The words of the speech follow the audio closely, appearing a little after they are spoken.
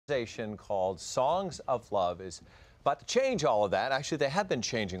Organization called Songs of Love is about to change all of that. Actually, they have been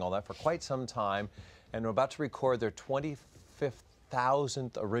changing all that for quite some time, and we're about to record their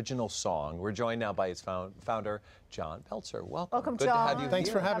 25,000th original song. We're joined now by its founder, John Pelzer. Welcome. Welcome, Good John. to have you Thanks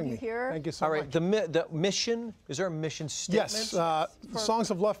here. for having me. Thank you so much. All right, the mission, is there a mission statement? Yes,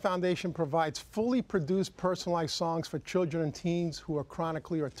 Songs of Love Foundation provides fully produced, personalized songs for children and teens who are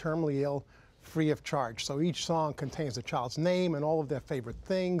chronically or terminally ill, free of charge. So each song contains the child's name and all of their favorite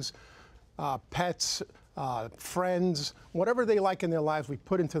things, pets, friends, whatever they like in their lives, we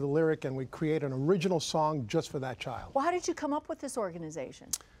put into the lyric and we create an original song just for that child. Well, how did you come up with this organization?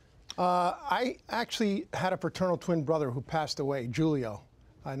 I actually had a fraternal twin brother who passed away, Julio,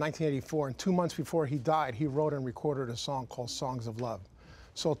 in 1984, and 2 months before he died, he wrote and recorded a song called Songs of Love.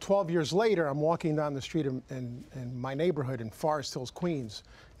 So 12 years later, I'm walking down the street in my neighborhood in Forest Hills, Queens,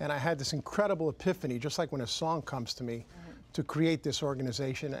 and I had this incredible epiphany, just like when a song comes to me, to create this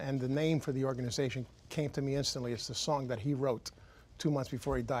organization, and the name for the organization came to me instantly. It's the song that he wrote 2 months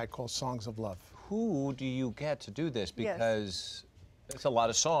before he died called Songs of Love. Who do you get to do this? Because it's a lot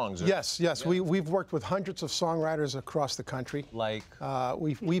of songs. Yes. Yeah. We've worked with hundreds of songwriters across the country. Like?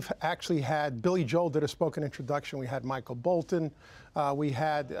 We've actually had, Billy Joel did a spoken introduction. We had Michael Bolton. We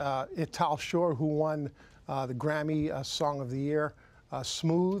had Ital Shore, who won the Grammy Song of the Year,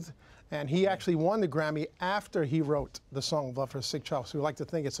 Smooth. And he actually won the Grammy after he wrote the Song of Love for a Sick Child. So we like to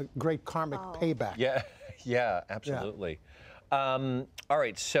think it's a great karmic payback. Yeah, absolutely. Yeah. All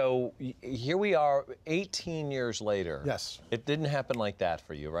right, so here we are 18 years later. Yes. It didn't happen like that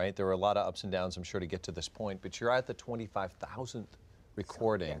for you, right? There were a lot of ups and downs, I'm sure, to get to this point, but you're at the 25,000th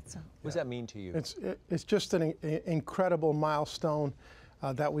recording. What does that mean to you? It's just an incredible milestone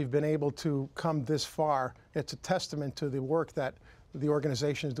that we've been able to come this far. It's a testament to the work that the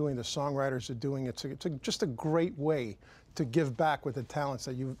organization is doing, the songwriters are doing. It's just a great way to give back with the talents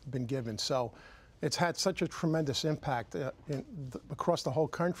that you've been given. So it's had such a tremendous impact across the whole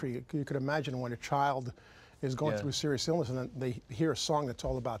country. You could imagine when a child is going through serious illness and then they hear a song that's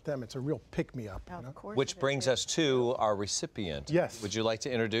all about them. It's a real pick-me-up. You know? Of course. Which brings us to our recipient. Yes. Would you like to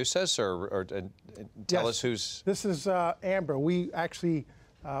introduce us or tell us who's... This is Amber. We actually,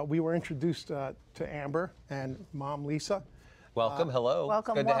 we were introduced to Amber and Mom Lisa. Welcome, hello.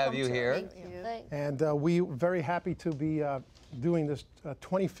 Welcome, Good to have you here. Thank you. And we're very happy to be doing this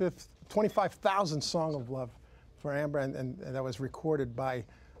 25,000 Song of Love for Amber, and that was recorded by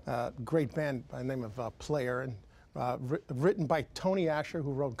a great band by the name of Player, and written by Tony Asher,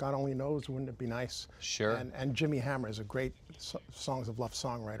 who wrote God Only Knows, Wouldn't It Be Nice? Sure. And Jimmy Hammer is a great Songs of Love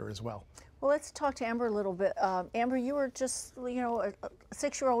songwriter as well. Well, let's talk to Amber a little bit. Amber, you were just, a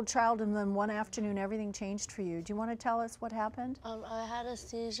 6-year-old child, and then one afternoon everything changed for you. Do you want to tell us what happened? I had a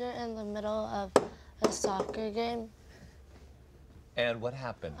seizure in the middle of a soccer game. And what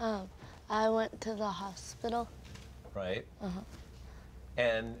happened? I went to the hospital. Right.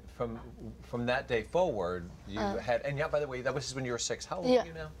 And from that day forward, you had, and yeah, by the way, that was when you were 6. How old are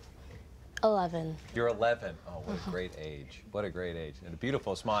you now? 11. You're 11. Oh, what a great age. What a great age. And a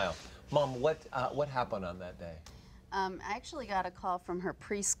beautiful smile. Mom, what happened on that day? I actually got a call from her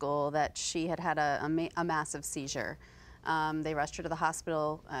preschool that she had had a massive seizure. They rushed her to the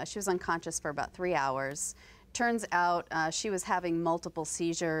hospital. She was unconscious for about 3 hours. Turns out she was having multiple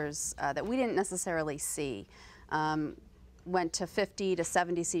seizures that we didn't necessarily see. Went to 50 to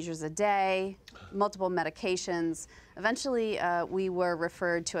 70 seizures a day, multiple medications. Eventually, we were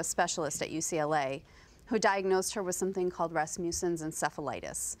referred to a specialist at UCLA who diagnosed her with something called Rasmussen's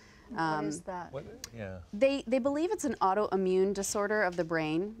encephalitis. What is that? They believe it's an autoimmune disorder of the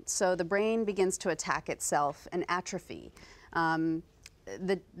brain. So the brain begins to attack itself and atrophy. The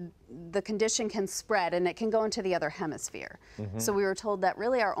condition can spread and it can go into the other hemisphere. So we were told that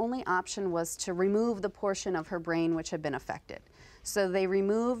really our only option was to remove the portion of her brain which had been affected. So they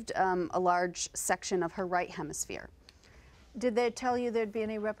removed a large section of her right hemisphere. Did they tell you there'd be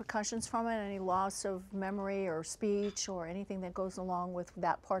any repercussions from it, any loss of memory or speech or anything that goes along with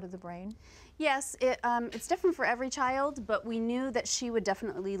that part of the brain? Yes, it's different for every child, but we knew that she would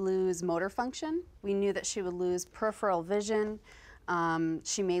definitely lose motor function. We knew that she would lose peripheral vision.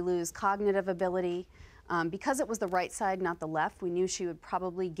 She may lose cognitive ability. Because it was the right side, not the left, we knew she would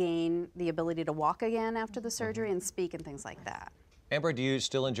probably gain the ability to walk again after the surgery and speak and things like that. Amber, do you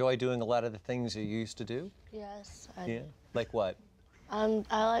still enjoy doing a lot of the things you used to do? Yes. Like what? I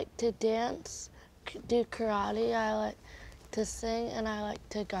like to dance, do karate, I like to sing, and I like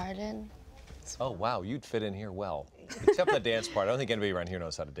to garden. Oh, wow, you'd fit in here well. Except for the dance part. I don't think anybody around here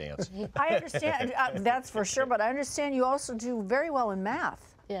knows how to dance. I understand, that's for sure, but I understand you also do very well in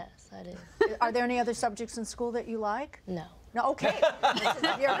math. Yes, I do. Are there any other subjects in school that you like? No. No, okay.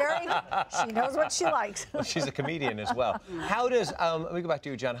 You're very. She knows what she likes. She's a comedian as well. How does, let me go back to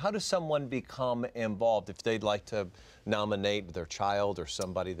you, John. How does someone become involved if they'd like to nominate their child or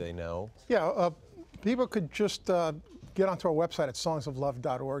somebody they know? Yeah, people could just get onto our website at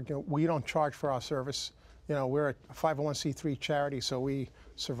songsoflove.org. You know, we don't charge for our service. You know, we're a 501c3 charity, so we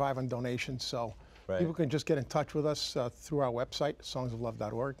survive on donations. So people can just get in touch with us through our website,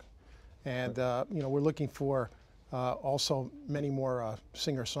 songsoflove.org. And, you know, we're looking for also many more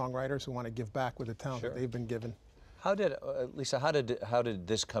singer-songwriters who want to give back with the talent that they've been given. How did, Lisa, how did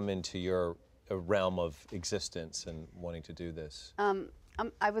this come into your realm of existence and wanting to do this?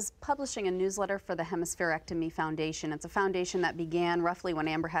 I was publishing a newsletter for the Hemispherectomy Foundation. It's a foundation that began roughly when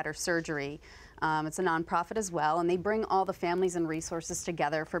Amber had her surgery. It's a nonprofit as well, and they bring all the families and resources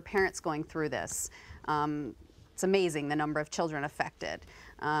together for parents going through this. It's amazing the number of children affected.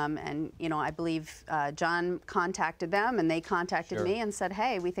 And, you know, I believe John contacted them, and they contacted me and said,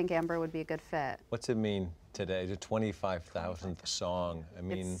 hey, we think Amber would be a good fit. What's it mean today? The 25,000th song. I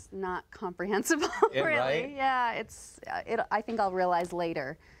mean, it's not comprehensible, really. Right? Yeah, I think I'll realize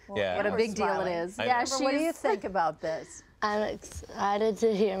later what a big deal it is. Yeah, what do you think about this? I'm excited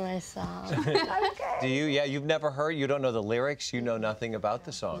to hear my song. Do you? Yeah, you've never heard, you don't know the lyrics, you know nothing about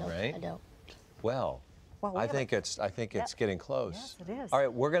the song, right? I don't. Well, I think it's getting close. Yes, it is. All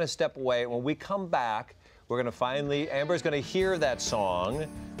right, we're going to step away. When we come back, we're going to finally, Amber's going to hear that song.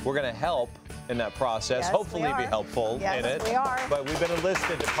 We're going to help in that process, Yes, hopefully we be are. helpful Yes, in it. we are. But we've been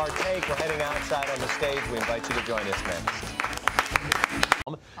enlisted to partake. We're heading outside on the stage. We invite you to join us next.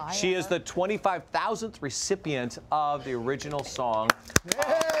 She is the 25,000th recipient of the original song. And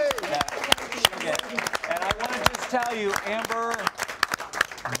I want to just tell you, Amber,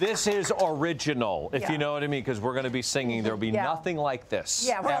 this is original, if you know what I mean, because we're going to be singing. There will be nothing like this.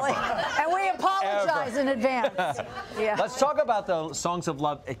 Yeah, really. And we apologize in advance. Let's talk about the Songs of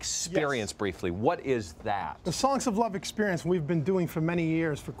Love experience briefly. What is that? The Songs of Love experience we've been doing for many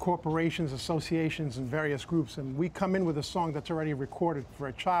years for corporations, associations, and various groups. And we come in with a song that's already recorded for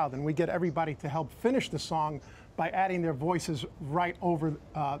a child, and we get everybody to help finish the song by adding their voices right over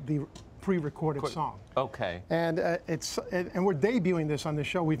the pre-recorded song. Okay. And and we're debuting this on the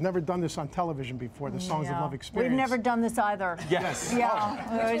show. We've never done this on television before, the Songs of Love experience. We've never done this either. Yes.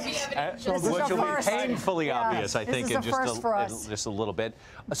 Yeah. Which This is a will be first. painfully obvious, I This think, is in a first for us. just a little bit.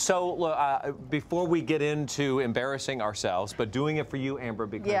 So before we get into embarrassing ourselves, but doing it for you, Amber,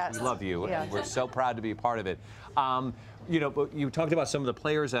 because we love you, and we're so proud to be a part of it. You know, but you talked about some of the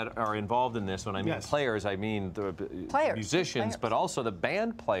players that are involved in this. When I mean players, I mean the musicians, but also the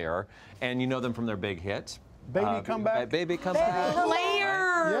band player, and you know them from their big hits. Baby Come Back. Baby Come Back.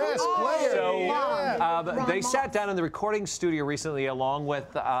 Player. Yes, Player. So they sat down in the recording studio recently, along with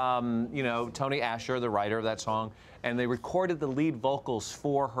you know, Tony Asher, the writer of that song, and they recorded the lead vocals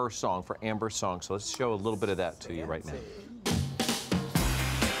for her song, for Amber's song. So let's show a little bit of that to you right now.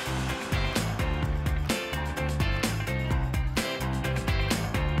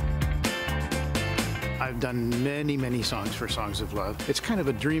 I've done many, many songs for Songs of Love. It's kind of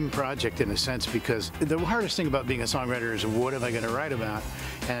a dream project in a sense, because the hardest thing about being a songwriter is what am I going to write about?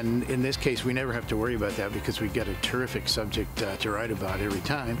 And in this case, we never have to worry about that because we get a terrific subject to write about every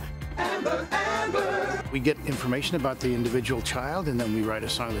time. Amber, Amber. We get information about the individual child, and then we write a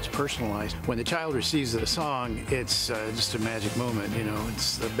song that's personalized. When the child receives the song, it's just a magic moment. You know,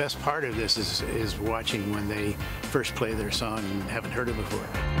 it's the best part of this is watching when they first play their song and haven't heard it before.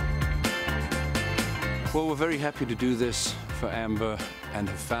 Well, we're very happy to do this for Amber and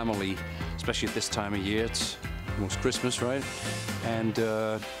her family, especially at this time of year. It's almost Christmas, right? And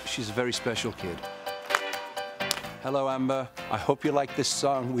she's a very special kid. Hello, Amber. I hope you like this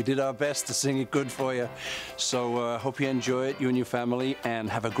song. We did our best to sing it good for you. So hope you enjoy it, you and your family, and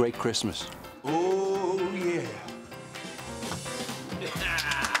have a great Christmas. Oh, yeah.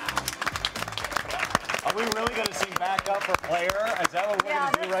 Are we really going to sing back up for Player? Is that what we're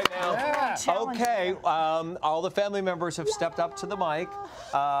going to do right now? Yeah. Okay, all the family members have stepped up to the mic.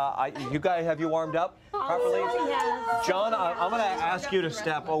 You guys, have you warmed up properly? Yes. John, I'm going to ask you to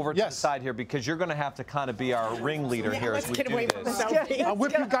step over to the side here, because you're going to have to kind of be our ringleader here as we do this. I'll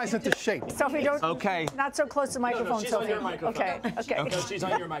whip you guys into shape. Sophie, don't. Okay. Not so close to the microphone, she's Sophie. on your microphone. Okay. No, she's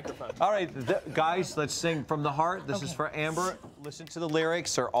on your microphone. All right, guys, let's sing from the heart. This is for Amber. Listen to the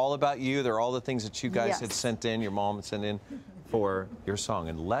lyrics. They're all about you. They're all the things that you guys had sent in, your mom had sent in for your song.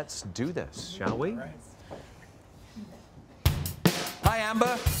 And let's do this, shall we? Hi,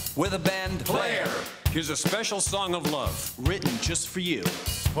 Amber. We're the band Player. Here's a special song of love, written just for you.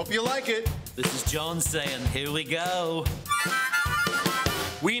 Hope you like it. This is John saying, here we go.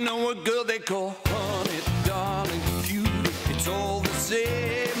 We know a girl they call Honey, darling, beauty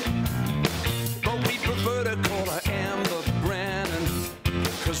same. But we prefer to call her Amber Brannon,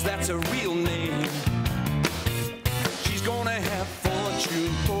 'cause that's her real name. She's gonna have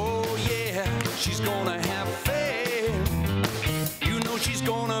fortune, oh yeah. She's gonna have fame. You know she's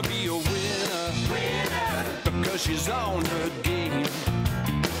gonna be a winner, because she's on her game.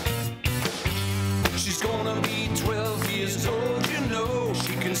 She's gonna be 12 years old, you know.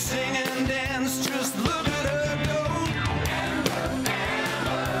 She can sing and dance, just look at her go.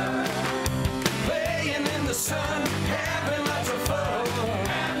 Playing in the sun, having lots of fun.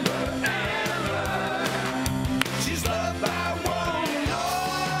 She's loved by one and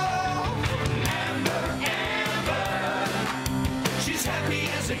all. She's happy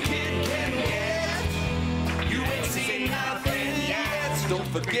as a kid can get. You ain't seen nothing yet. Don't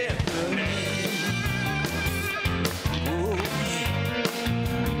forget her name.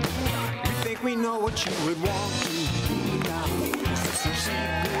 We know what you would want to do now. This is a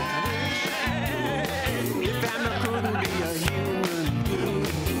secret wish. If Amber couldn't be a human,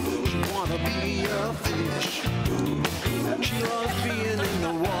 she'd wanna be a fish. She loves being in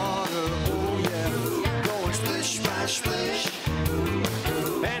the water, oh yeah, going splish, splash, splish.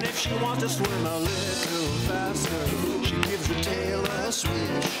 And if she wants to swim a little faster, she gives her tail a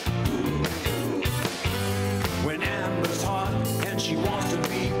swish. When Amber's hot and she wants to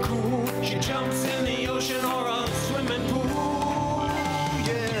be cool, she jumps in the ocean or a swimming pool.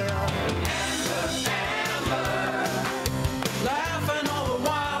 Yeah. Amber, laughing all the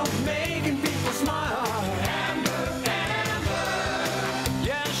while, making people smile. Amber,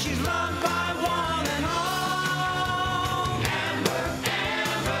 yeah, she's loved by one and all. Amber,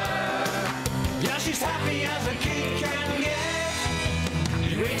 yeah, she's happy as a kid can get.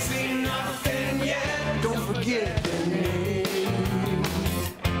 You ain't seen nothing yet. Don't forget the name.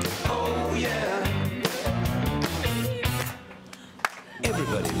 Oh yeah.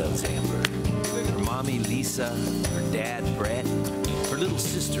 Everybody loves Amber. Her mommy Lisa, her dad Brett, her little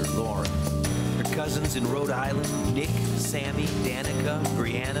sister Lauren, her cousins in Rhode Island, Nick, Sammy, Danica,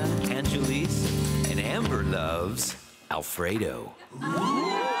 Brianna, Angelise, and Amber loves Alfredo.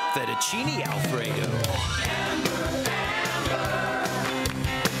 Fettuccine Alfredo.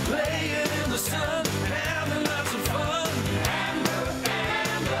 Playing in the sun, having lots of fun.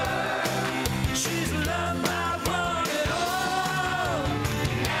 She's loved by one and all.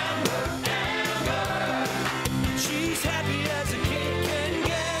 She's happy as a kid can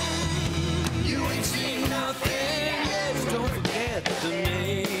get. You ain't seen nothing yet. Don't forget the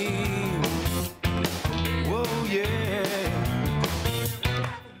name. Whoa, yeah.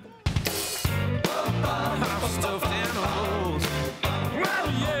 Stuffed animals. Well,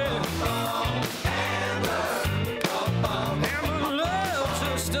 yeah. Amber loves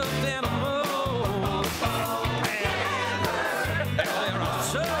her stuffed animals. There are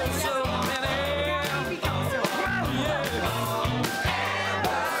so many. Well, yeah.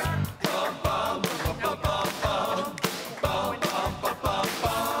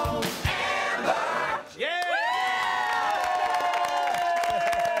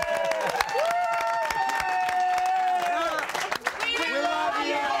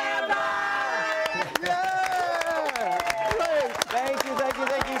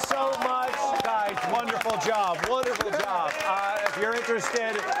 Thank you so much, guys. Wonderful job. If you're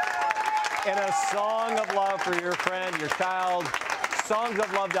interested in a song of love for your friend, your child,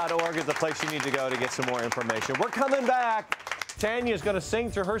 songsoflove.org is the place you need to go to get some more information. We're coming back. Tanya's going to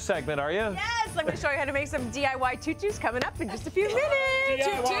sing through her segment, are you? Yes, I'm going to show you how to make some DIY tutus coming up in just a few minutes.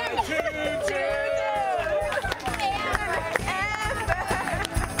 DIY tutus.